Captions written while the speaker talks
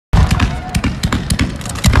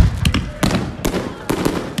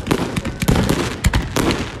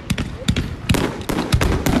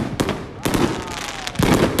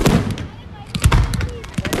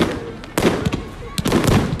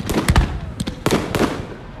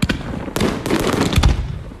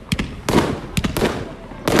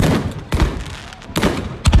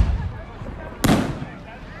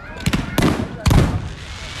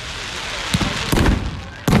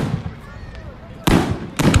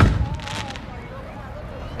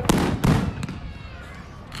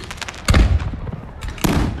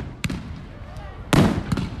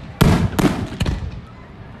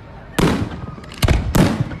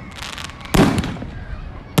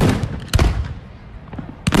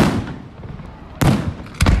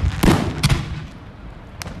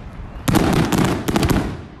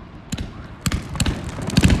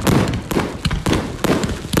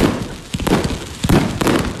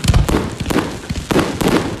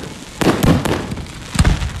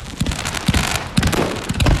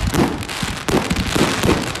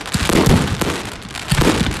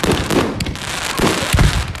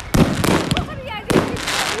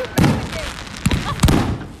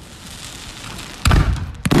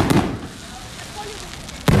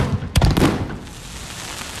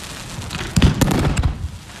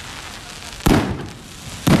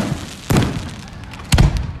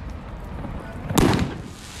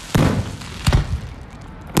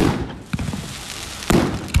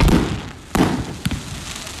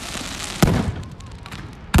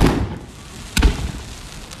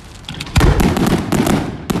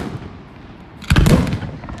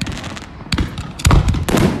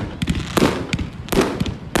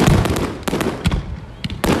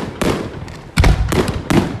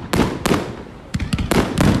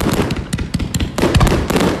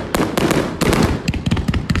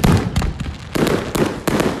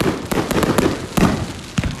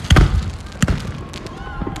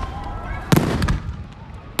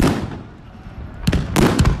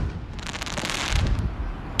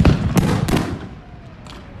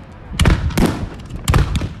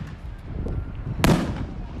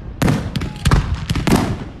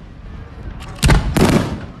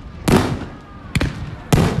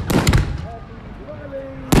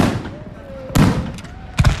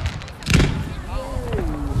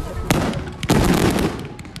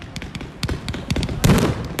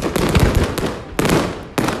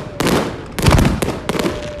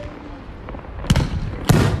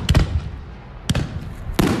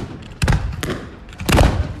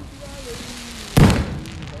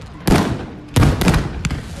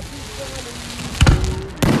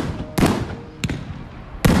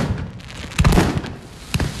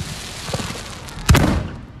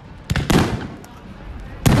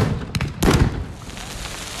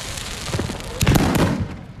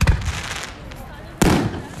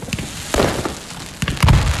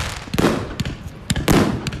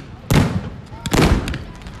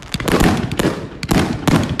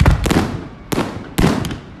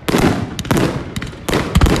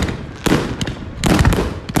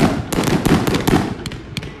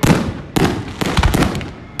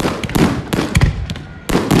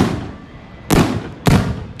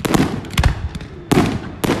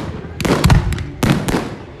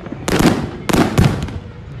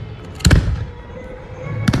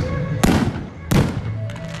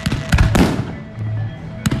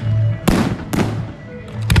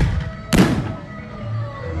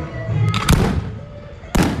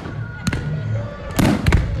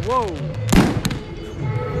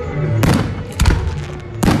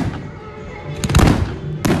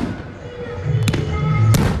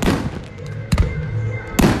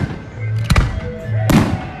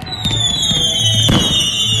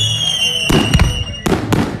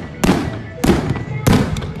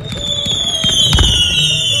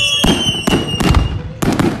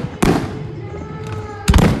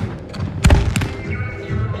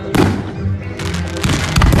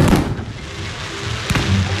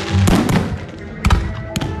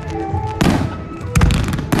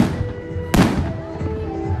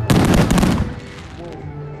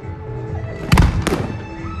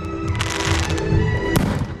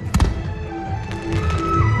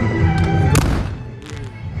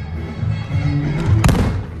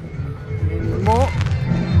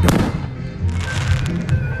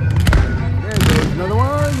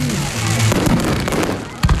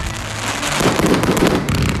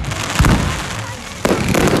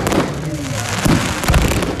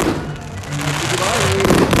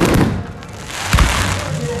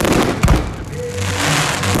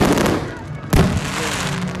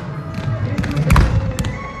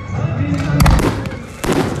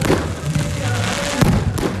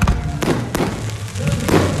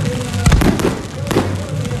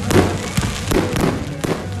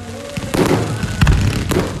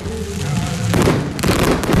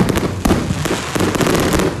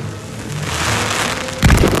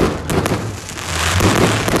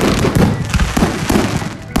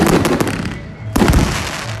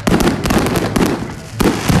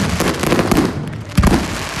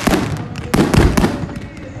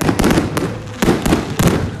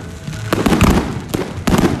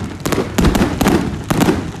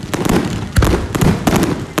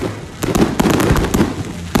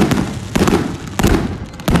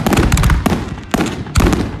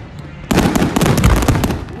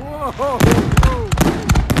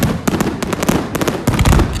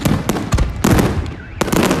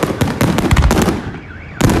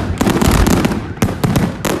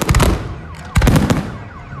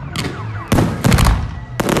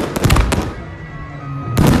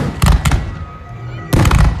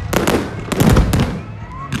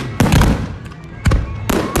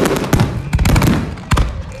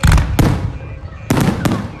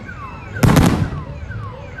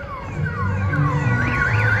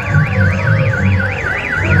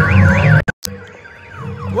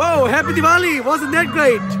Wow, happy Diwali! Wasn't that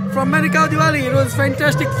great? From Manukau Diwali, it was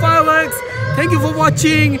fantastic fireworks. Thank you for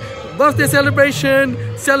watching. Birthday celebration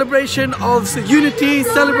of unity,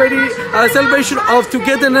 celebration of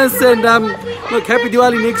togetherness, and look, happy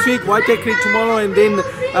Diwali next week, White Tech tomorrow, and then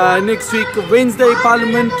next week Wednesday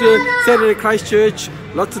Parliament, Saturday Christchurch.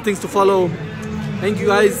 Lots of things to follow. Thank you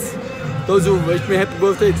guys. Those who wish me happy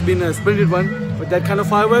birthday, it's been a splendid one with that kind of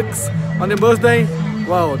fireworks on their birthday.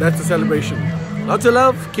 Wow, that's a celebration. Lots of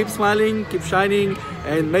love, keep smiling, keep shining,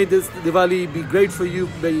 and may this Diwali be great for you,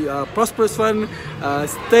 be a prosperous one.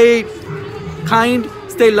 Stay kind,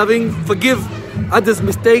 stay loving, forgive others'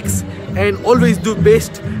 mistakes, and always do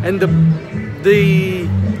best. And the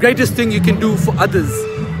greatest thing you can do for others,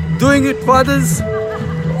 doing it for others,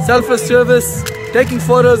 selfless service, taking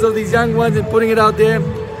photos of these young ones and putting it out there.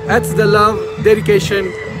 That's the love,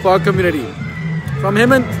 dedication for our community. From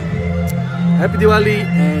Hemant, happy Diwali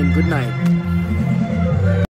and good night.